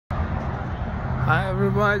Hi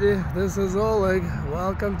everybody, this is Oleg.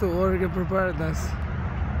 Welcome to Oregon Preparedness.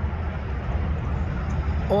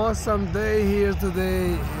 Awesome day here today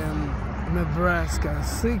in Nebraska.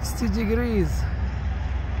 60 degrees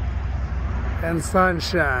and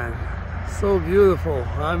sunshine. So beautiful.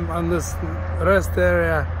 I'm on this rest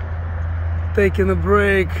area taking a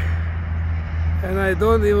break and I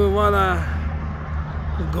don't even wanna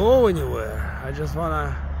go anywhere. I just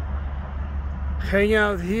wanna hang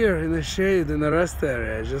out here in the shade in the rest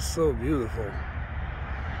area. It's just so beautiful.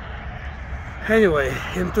 Anyway,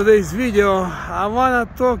 in today's video I want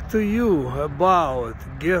to talk to you about,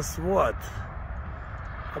 guess what,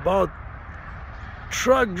 about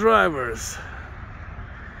truck drivers.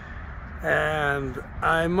 And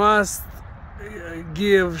I must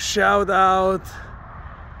give shout out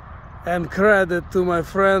and credit to my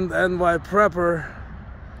friend NY Prepper.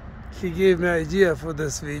 He gave me an idea for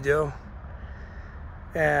this video.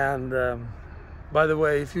 And by the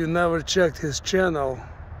way, if you never checked his channel,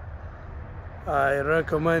 I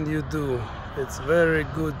recommend you do. It's very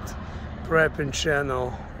good prepping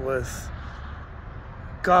channel with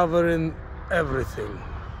covering everything,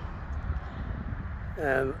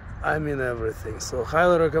 and I mean everything. So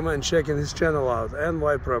highly recommend checking his channel out,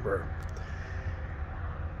 NY Prepper.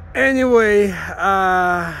 Anyway,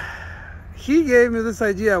 he gave me this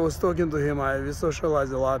idea. I was talking to him. We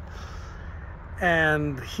socialized a lot.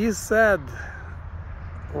 And he said,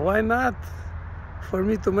 why not for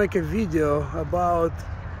me to make a video about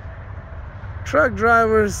truck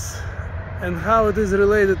drivers and how it is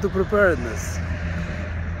related to preparedness.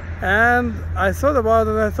 And I thought about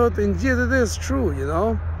it and I thought, indeed it is true, you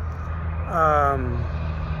know.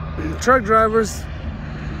 Truck drivers,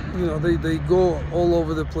 you know, they go all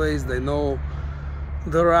over the place. They know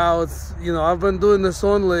the routes. You know, I've been doing this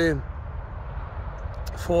only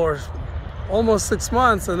for almost 6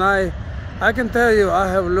 months, and I can tell you I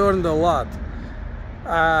have learned a lot.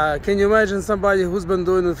 Can you imagine somebody who's been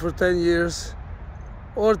doing it for 10 years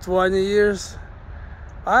or 20 years?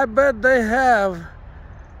 I bet they have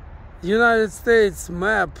United States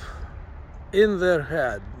map in their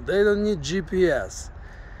head. They don't need GPS.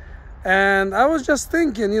 And I was just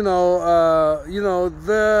thinking, you know,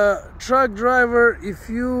 the truck driver, if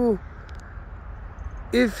you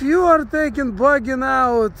are taking bugging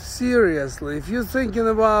out seriously, if you're thinking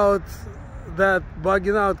about that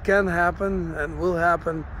bugging out can happen and will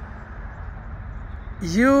happen,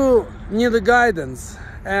 you need a guidance.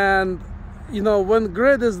 And you know, when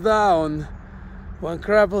grid is down, when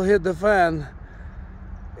crap will hit the fan,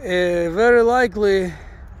 very likely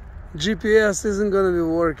GPS isn't going to be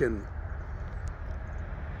working.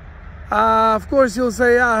 Of course you'll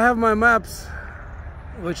say, yeah, I have my maps,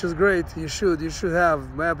 which is great. You should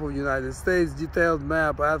have map of United States, detailed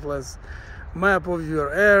map, atlas, map of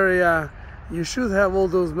your area. You should have all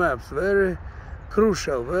those maps. Very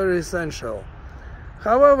crucial, very essential.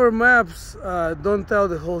 However, maps don't tell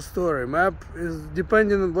the whole story. Map is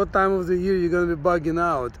depending on what time of the year you're going to be bugging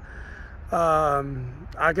out.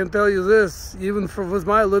 I can tell you this, even with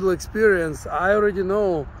my little experience, I already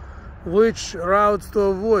know which routes to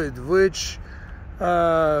avoid, which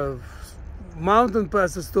mountain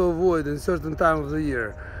passes to avoid in certain time of the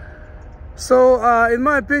year. So in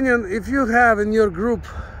my opinion, if you have in your group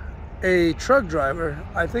a truck driver,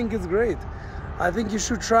 I think it's great. I think you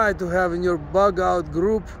should try to have in your bug out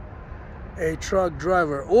group a truck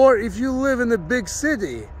driver. Or if you live in a big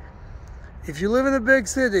city,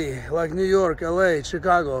 like New York, LA,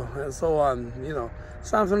 Chicago, and so on, you know,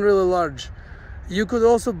 something really large, you could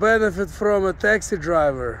also benefit from a taxi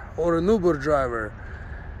driver or an Uber driver.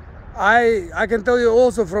 I can tell you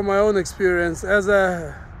also from my own experience as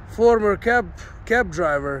a former cab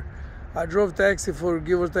driver. I drove taxi for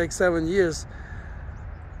give or take 7 years.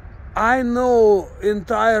 I know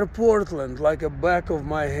entire Portland like a back of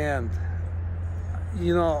my hand.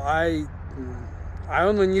 You know, I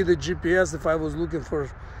only need a GPS if I was looking for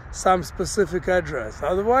some specific address.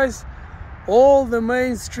 Otherwise, all the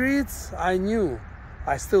main streets I knew.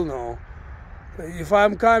 I still know. If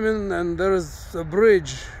I'm coming and there is a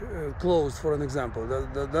bridge closed, for an example,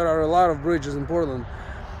 there are a lot of bridges in Portland,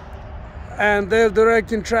 and they're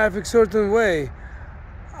directing traffic certain way,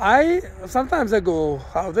 sometimes I go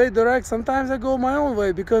how they direct, sometimes I go my own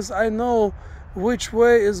way, because I know which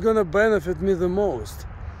way is gonna benefit me the most.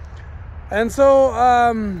 And so,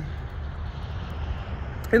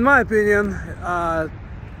 in my opinion,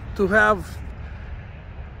 to have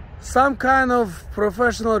some kind of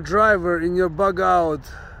professional driver in your bug out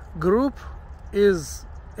group is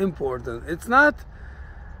important. It's not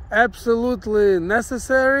absolutely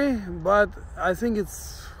necessary, but I think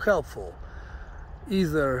it's helpful.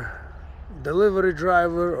 Either delivery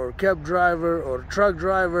driver or cab driver or truck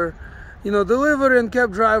driver. You know, delivery and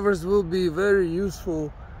cab drivers will be very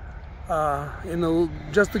useful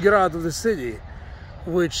just to get out of the city,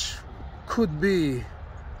 which could be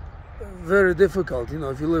very difficult. You know,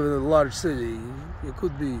 if you live in a large city, it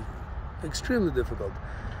could be extremely difficult.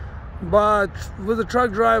 But with a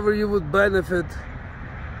truck driver, you would benefit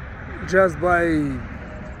just by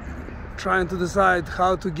trying to decide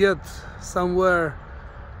how to get somewhere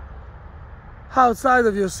outside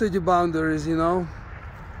of your city boundaries, you know.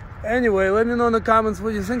 Anyway, let me know in the comments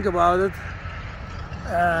what you think about it.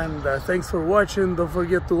 And thanks for watching. Don't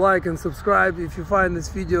forget to like and subscribe if you find this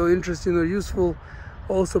video interesting or useful.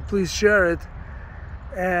 Also, please share it.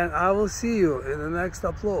 And I will see you in the next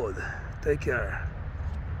upload. Take care.